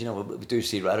strange, we do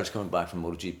see riders coming back from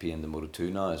MotoGP and the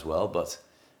Moto2 now as well, but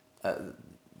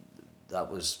that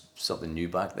was something new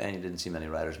back then. You didn't see many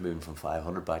riders moving from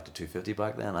 500 back to 250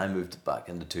 back then. I moved back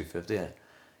into 250. I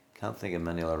can't think of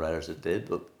many other riders that did,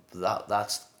 but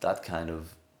that kind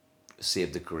of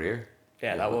saved the career.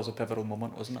 Yeah, that was a pivotal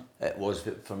moment, wasn't it? It was,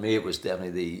 for me. It was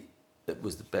definitely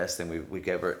the best thing we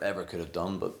ever could have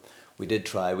done. But we did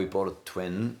try. We bought a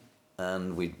twin,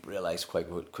 and we realised quite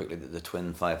quickly that the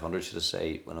twin 500, should I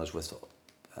say, when I was with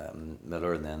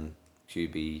Miller and then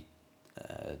QB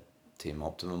Team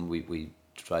Optimum, we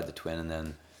tried the twin, and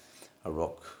then a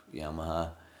Rock Yamaha,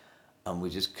 and we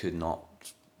just could not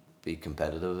be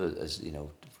competitive as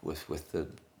with the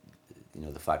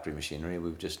the factory machinery.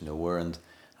 We were just nowhere, and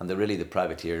the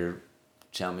privateer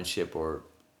championship or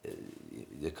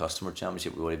the customer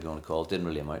championship, whatever you want to call it, didn't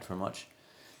really amount for much.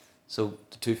 So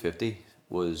the 250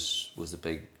 was the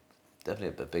big,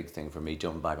 definitely a big thing for me,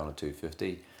 jumping back on a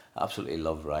 250. Absolutely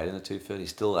loved riding a 250.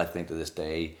 Still, I think to this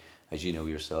day, as you know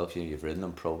yourself, you've ridden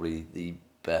them, probably the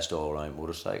best all round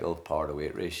motorcycle, power to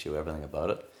weight ratio, everything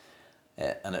about it.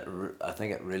 And I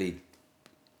think it really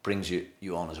brings you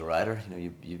on as a rider.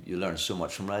 You learn so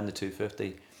much from riding the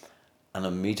 250. And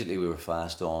immediately we were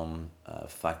fast on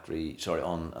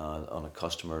on a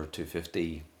customer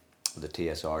 250 with the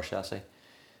TSR chassis,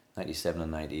 97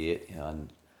 and 98.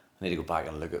 And I need to go back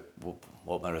and look at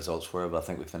what my results were, but I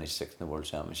think we finished 6th in the World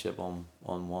Championship on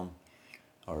one,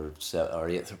 or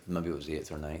 8th, maybe it was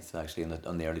 8th or 9th actually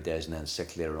on the early days, and then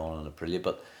 6th later on in Aprilia.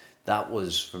 But that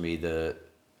was for me the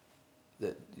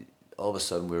all of a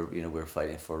sudden we're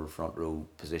fighting for front row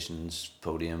positions,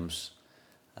 podiums,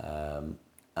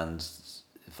 and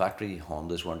factory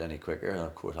Hondas weren't any quicker. And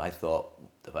of course, I thought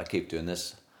if I keep doing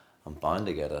this, I'm bound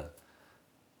to get a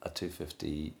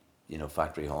 250,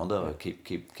 factory Honda. I'll keep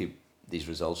these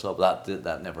results up.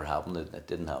 That never happened. It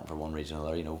didn't happen for one reason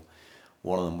or another.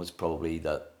 One of them was probably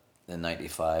that in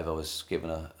 '95 I was given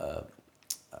a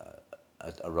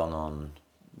run on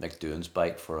Mick Doohan's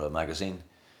bike for a magazine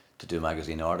to do a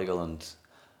magazine article, and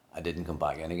I didn't come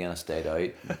back in again. I stayed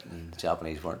out. And the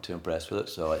Japanese weren't too impressed with it,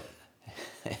 so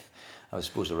I was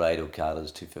supposed to ride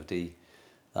Okada's 250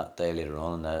 that day later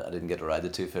on, and I didn't get to ride the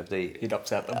 250. You'd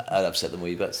upset them. I'd upset them a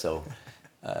wee bit. So,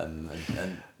 and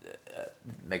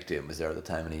Mick Doohan was there at the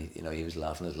time, and he was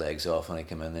laughing his legs off when I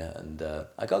came in there, and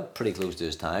I got pretty close to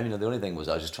his time. The only thing was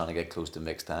I was just trying to get close to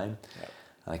Mick's time,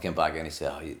 and I came back and he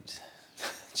said, "Oh,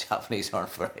 Japanese aren't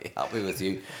very happy with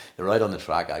you. They're right on the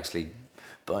track actually,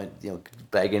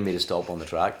 begging me to stop on the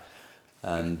track."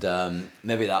 And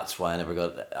maybe that's why I never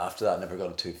got a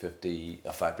 250,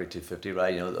 a factory 250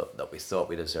 ride, that we thought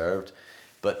we deserved.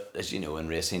 But as you know, in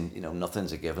racing,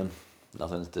 nothing's a given,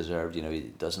 nothing's deserved.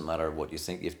 It doesn't matter what you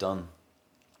think you've done.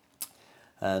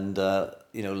 And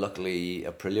luckily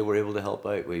Aprilia were able to help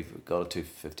out. We've got a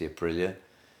 250 Aprilia.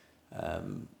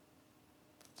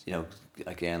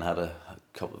 Again, had a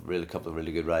couple of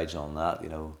really good rides on that.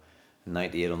 In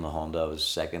 '98 on the Honda, I was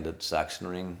second at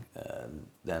Sachsenring.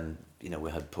 Then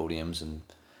we had podiums and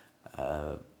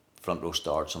front row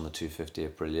starts on the 250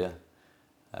 Aprilia.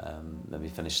 Maybe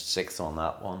finished 6th on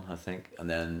that one, I think. And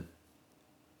then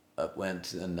I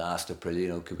went and asked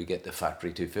Aprilia, could we get the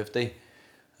factory 250?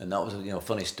 And that was a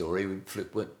funny story. We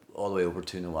went all the way over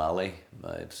to Newali,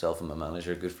 myself and my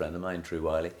manager, a good friend of mine, True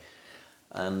Wiley,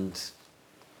 and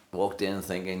walked in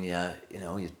thinking,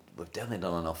 we've definitely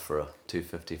done enough for a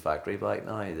 250 factory bike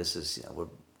now. This is,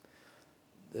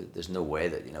 there's no way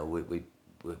that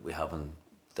we haven't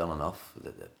done enough.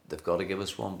 They've got to give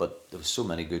us one. But there was so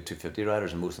many good 250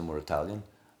 riders, and most of them were Italian.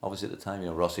 Obviously at the time,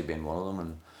 Rossi being one of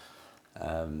them,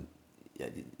 and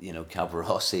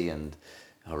Caparossi and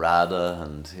Harada,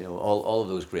 and all of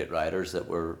those great riders that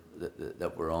were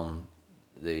on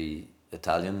the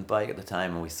Italian bike at the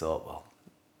time. And we thought, well,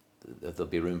 there'll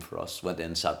be room for us. Went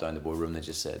in, sat down in the boardroom, and they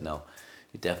just said, no,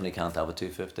 you definitely can't have a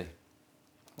 250.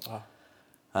 Wow.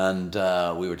 And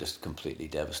we were just completely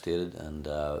devastated. And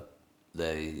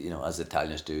they, as the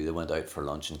Italians do, they went out for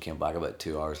lunch and came back about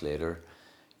 2 hours later,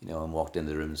 and walked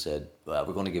into the room and said, well,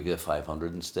 we're going to give you a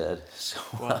 500 instead. So,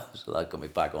 wow. So that got me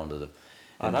back onto the...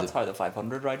 And that's how the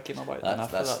 500 ride came about then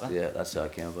after that then? Yeah, that's how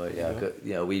it came about,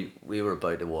 yeah. We were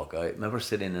about to walk out. I remember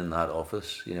sitting in that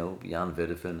office, Jan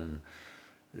Videfin and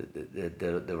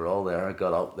they were all there. I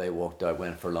got up, they walked out,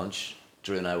 went for lunch.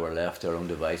 Drew and I were left to our own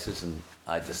devices, and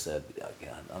I just said,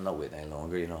 I'm not waiting any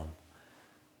longer,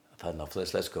 I've had enough of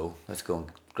this, let's go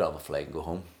and grab a flight and go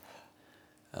home.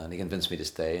 And he convinced me to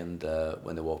stay, and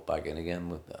when they walked back in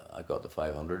again, I got the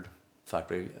 500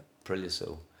 factory Aprilia,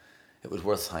 so it was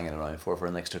worth hanging around for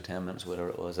an extra 10 minutes, whatever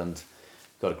it was, and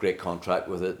got a great contract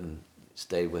with it and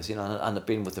stayed with, and I've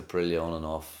been with Aprilia on and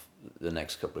off the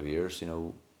next couple of years,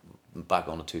 back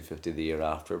on a 250 the year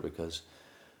after because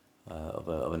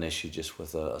of an issue just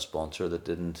with a sponsor that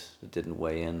didn't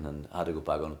weigh in, and I had to go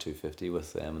back on a 250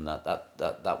 with them, and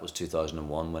that was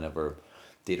 2001 whenever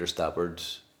Dieter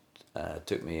Stappert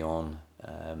took me on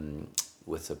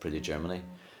with Aprilia Germany,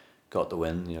 got the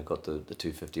win, got the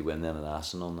 250 win then in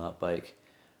Assen on that bike,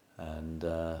 and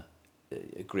a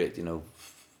great,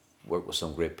 worked with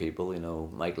some great people,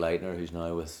 Mike Leitner, who's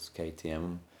now with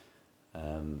KTM.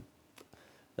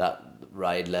 That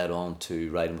ride led on to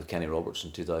riding with Kenny Roberts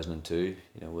in 2002,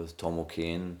 with Tom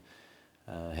O'Kane,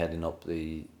 heading up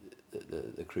the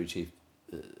crew chief.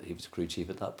 He was crew chief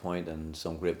at that point, and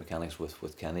some great mechanics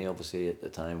with Kenny, obviously, at the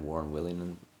time. Warren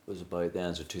Willing was about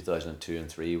then, so 2002 and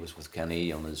 3 was with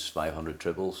Kenny on his 500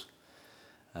 triples,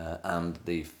 and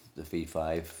the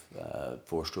V5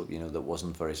 four-stroke, that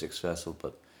wasn't very successful,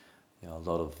 but a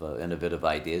lot of innovative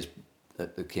ideas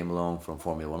that came along from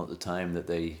Formula One at the time that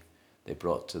they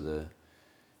brought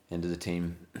into the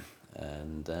team,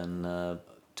 and then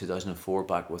 2004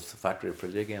 back with the factory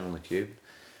Aprilia again on the Cube.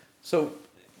 So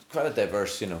quite a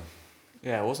diverse,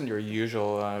 Yeah, it wasn't your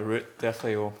usual route,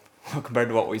 definitely, compared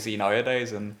to what we see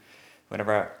nowadays. And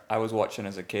whenever I was watching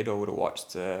as a kid, I would have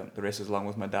watched the races along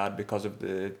with my dad because of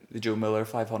the Joe Miller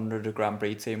 500 Grand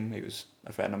Prix team. He was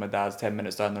a friend of my dad's 10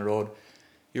 minutes down the road.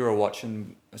 You were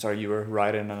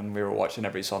riding and we were watching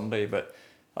every Sunday. But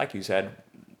like you said,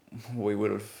 we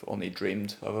would have only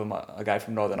dreamed of a guy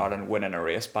from Northern Ireland winning a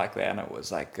race back then. It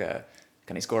was like,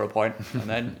 can he score a point? And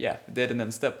then, yeah, it did. And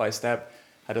then step by step,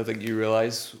 I don't think you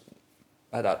realise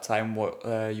at that time what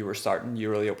you were starting. You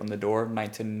really opened the door.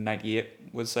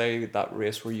 1998 would say, that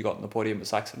race where you got on the podium at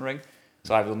Sachsenring.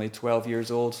 So I was only 12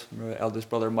 years old. My eldest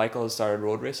brother Michael had started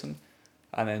road racing.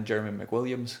 And then Jeremy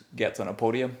McWilliams gets on a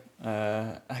podium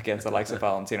against the likes of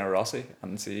Valentino Rossi.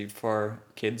 And see, for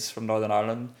kids from Northern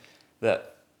Ireland,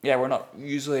 that, yeah, we're not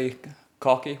usually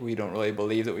cocky. We don't really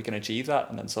believe that we can achieve that.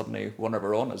 And then suddenly one of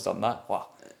our own has done that. Wow,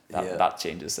 that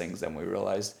changes things. Then we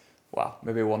realised, wow,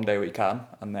 maybe one day we can.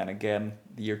 And then again,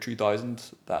 the year 2000,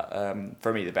 that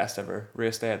for me, the best ever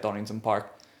race day at Donington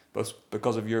Park, both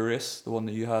because of your race, the one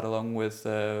that you had along with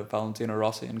Valentino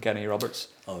Rossi and Kenny Roberts,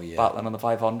 battling on the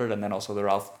 500, and then also the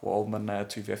Ralph Waldman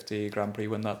 250 Grand Prix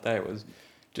win that day. It was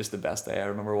just the best day. I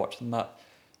remember watching that.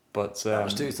 But that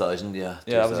was 2000, yeah.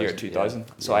 Yeah, that was the year 2000. Yeah.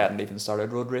 So I hadn't even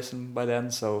started road racing by then.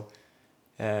 So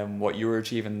what you were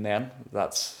achieving then,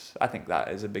 I think that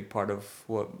is a big part of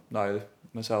what now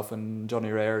myself and Johnny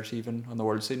Ray are achieving on the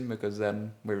world scene, because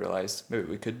then we realised maybe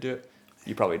we could do it.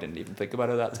 You probably didn't even think about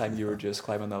it at that time. You were just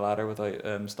climbing the ladder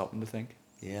without stopping to think.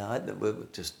 Yeah, we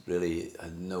just really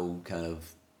had no kind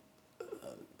of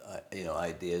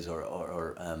ideas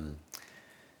or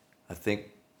I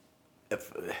think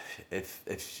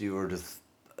if you were to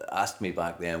ask me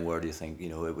back then, where do you think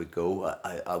it would go,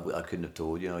 I couldn't have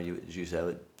told you. As you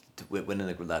said, winning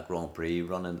that Grand Prix,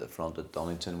 running at the front at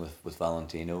Donington with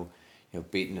Valentino,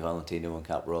 beating Valentino and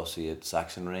Cap Rossi at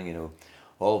Sachsenring,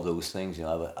 all of those things,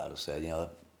 I'd have said,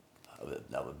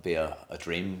 that would be a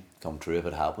dream come true if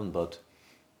it happened. But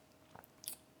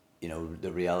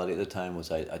the reality at the time was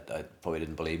I probably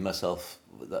didn't believe myself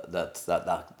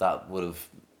that would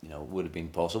have been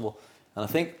possible. And I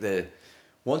think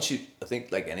I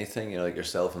think like anything, like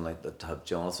yourself and like that, have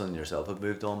Jonathan and yourself have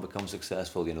moved on, become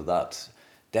successful, that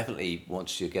definitely,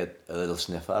 once you get a little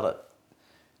sniff at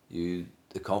it,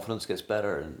 the confidence gets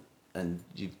better, and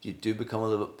you do become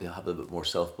have a little bit more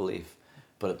self-belief.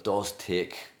 But it does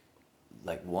take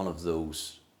like one of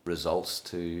those results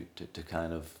to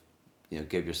kind of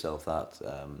give yourself that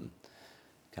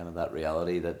kind of that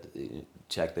reality, that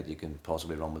check that you can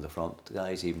possibly run with the front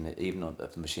guys, even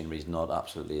if the machinery is not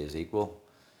absolutely as equal.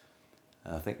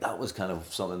 And I think that was kind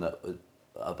of something that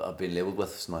I've been labelled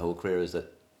with my whole career, is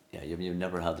that you've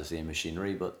never had the same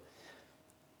machinery, but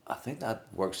I think that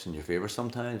works in your favour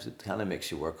sometimes. It kind of makes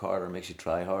you work harder, makes you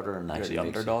try harder, and actually you're the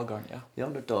underdog, aren't you? The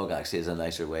underdog actually is a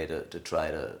nicer way to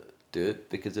try to do it,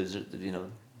 because there's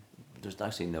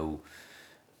actually no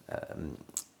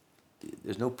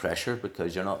there's no pressure,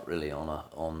 because you're not really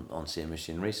on same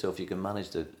machinery. So if you can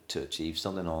manage to achieve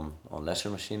something on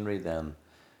lesser machinery, then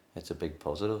it's a big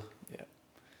positive.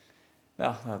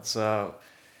 Yeah, that's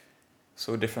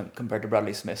so different compared to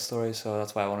Bradley Smith's story. So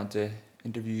that's why I wanted to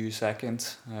interview you second.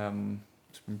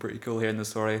 It's been pretty cool hearing the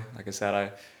story. Like I said,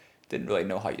 I didn't really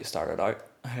know how you started out.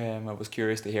 I was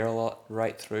curious to hear a lot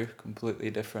right through, completely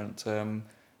different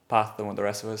path than what the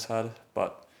rest of us had.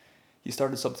 But you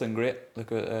started something great.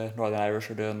 Look at Northern Irish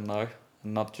are doing now,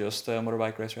 and not just a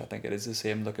motorbike racer. I think it is the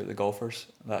same. Look at the golfers.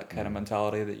 That kind of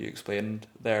mentality that you explained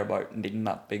there about needing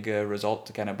that big result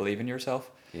to kind of believe in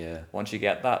yourself. Yeah. Once you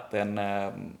get that, then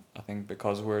I think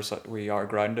because we are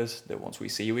grounded, that once we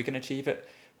see we can achieve it,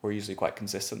 we're usually quite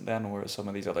consistent then. Whereas some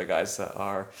of these other guys that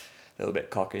are a little bit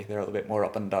cocky, they're a little bit more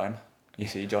up and down. You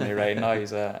see Johnny Ray now,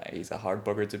 he's a hard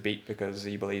bugger to beat, because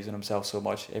he believes in himself so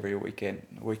much. Every week in,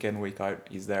 week out,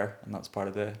 he's there, and that's part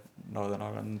of the Northern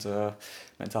Ireland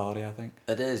mentality, I think.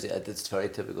 It is. It's very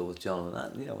typical with John,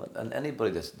 and and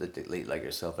anybody that's like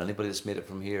yourself, anybody that's made it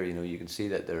from here, you can see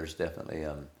that there's definitely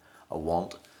a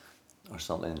want or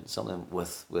something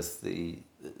with the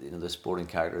the sporting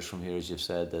characters from here, as you've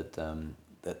said, that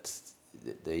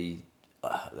they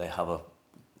they have a.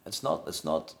 It's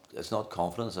not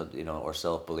confidence, or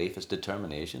self belief. It's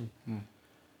determination.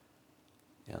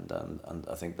 And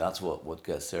I think that's what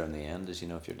gets there in the end is,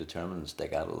 if you're determined and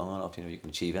stick at it long enough, you can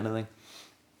achieve anything,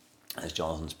 as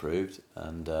Jonathan's proved.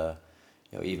 And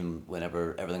even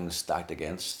whenever everything's stacked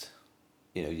against,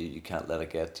 you can't let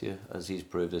it get to you, as he's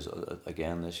proved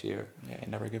again this year. Yeah, he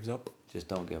never gives up. Just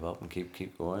don't give up and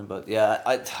keep going. But yeah,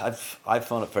 I've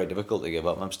found it very difficult to give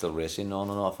up. I'm still racing on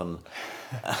and off, and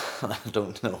I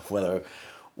don't know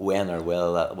when or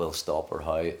whether that will stop, or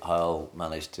how I'll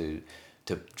manage to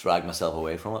drag myself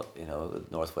away from it. The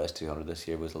Northwest 200 this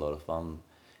year was a lot of fun,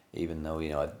 even though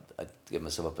I'd give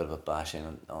myself a bit of a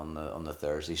bashing on the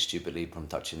Thursday stupidly from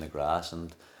touching the grass,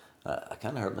 and I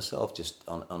kind of hurt myself just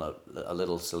on a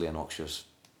little silly innocuous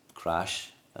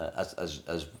crash, as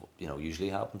usually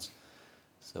happens.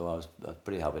 So I was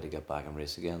pretty happy to get back and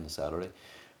race again on Saturday.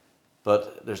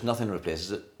 But there's nothing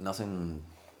replaces it. Nothing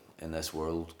in this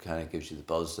world kind of gives you the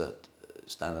buzz that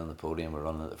standing on the podium or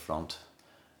running at the front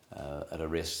at a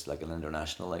race like an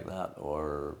international like that,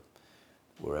 or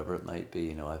wherever it might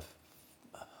be.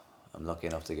 I'm lucky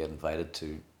enough to get invited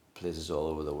to places all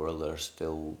over the world that are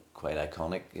still quite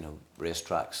iconic,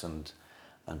 racetracks and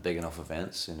big enough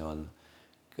events, and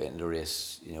getting to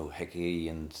race, Hickey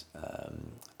and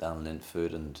Dan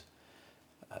Lintfoot and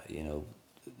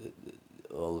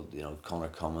all Conor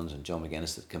Cummins and John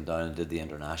McGuinness that came down and did the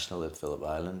international at Phillip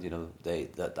Island.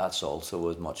 That's also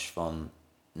as much fun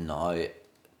now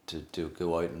to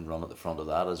go out and run at the front of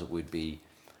that as it would be,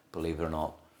 believe it or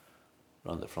not,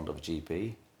 run at the front of a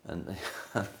GP. And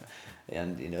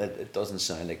and it doesn't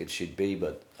sound like it should be,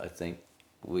 but I think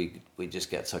we just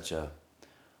get such a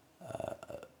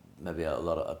maybe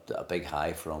a big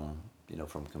high from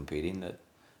competing, that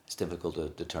it's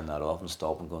difficult to turn that off and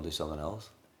stop and go and do something else.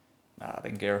 I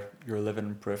think you're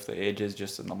living proof that age is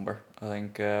just a number. I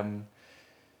think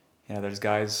there's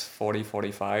guys 40,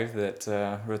 45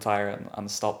 that retire and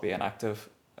stop being active.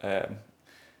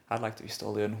 I'd like to be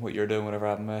still doing what you're doing whenever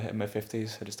I'm in my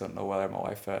 50s. I just don't know whether my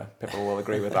wife Pippa will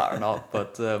agree with that or not.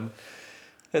 But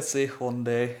let's see, one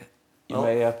day you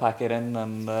may pack it in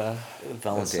and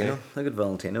Valentino. Look at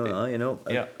Valentino now.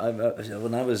 Yeah.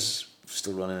 When I was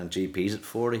still running in GPs at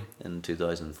 40 in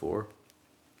 2004.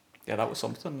 Yeah, that was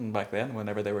something back then.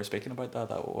 Whenever they were speaking about that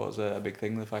was a big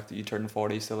thing. The fact that you turned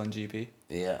 40 still in GP.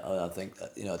 Yeah, I think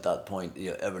at that point,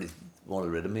 everybody wanted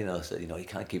rid of me, and I said, you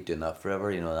can't keep doing that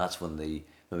forever. That's when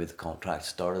maybe the contract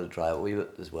started to dry out a wee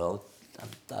bit as well. And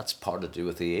that's part to do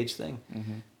with the age thing.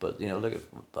 Mm-hmm. But look at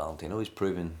Valentino. He's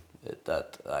proven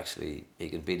that actually he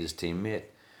can beat his teammate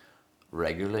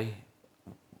regularly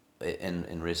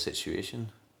in race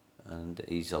situation. And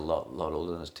he's a lot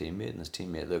older than his teammate, and his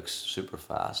teammate looks super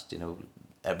fast,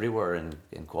 everywhere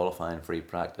in qualifying, free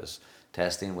practice,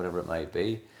 testing, whatever it might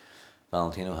be.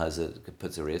 Valentino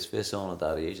puts a race face on at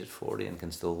that age at 40 and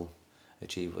can still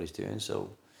achieve what he's doing. So,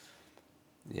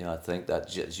 I think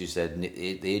that, as you said,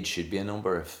 the age should be a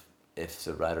number if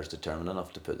the rider's determined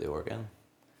enough to put the work in.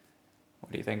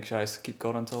 What do you think? Should I keep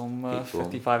going until I'm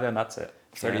 55 then? That's it.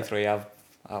 33, yeah. I've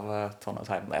a ton of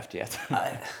time left yet.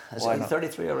 Is it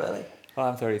 33 already? Well,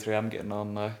 I'm 33, I'm getting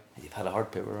on now. You've had a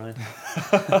hard paper round.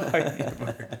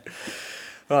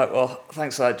 Right, well,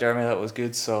 thanks for that, Jeremy. That was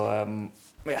good. So,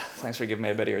 thanks for giving me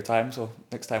a bit of your time. So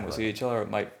next time we'll see each other, it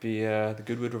might be the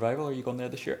Goodwood Revival. Are you going there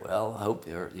this year? Well, I hope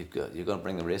you're going to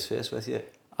bring the race face with you.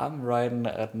 I'm riding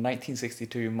at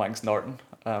 1962 Manx Norton,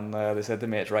 and they said to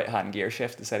me it's right-hand gear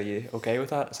shift. They said, are you okay with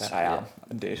that? I said, I am,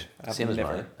 indeed. Same as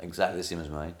mine, exactly the same as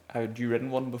mine. Had you ridden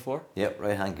one before? Yep,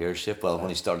 right-hand gear shift. Well, when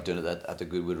he started doing it at the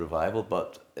Goodwood Revival,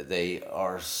 but these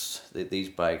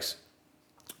bikes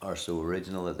are so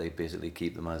original that they basically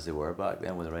keep them as they were back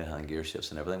then with the right-hand gear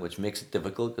shifts and everything, which makes it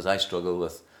difficult because I struggle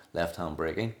with left-hand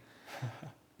braking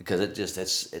because it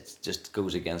just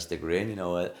goes against the grain,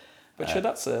 But sure,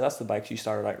 that's the bikes you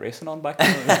started out racing on back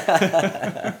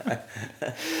then.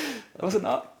 Was it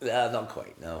not? Yeah, not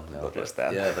quite. No. But just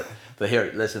then. Yeah, but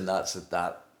here, listen. That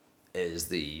is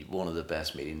one of the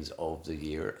best meetings of the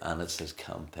year, and it's as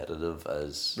competitive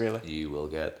as you will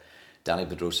get. Danny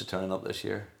Pedrosa turning up this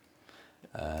year.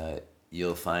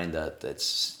 You'll find that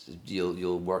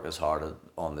you'll work as hard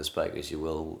on this bike as you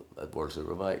will at World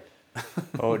Superbike.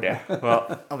 Oh dear. Well,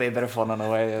 it'll be a bit of fun on the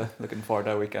way. Looking forward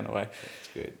to a weekend away. That's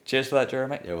good. Cheers for that,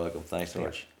 Jeremy. You're welcome. Thanks so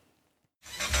much.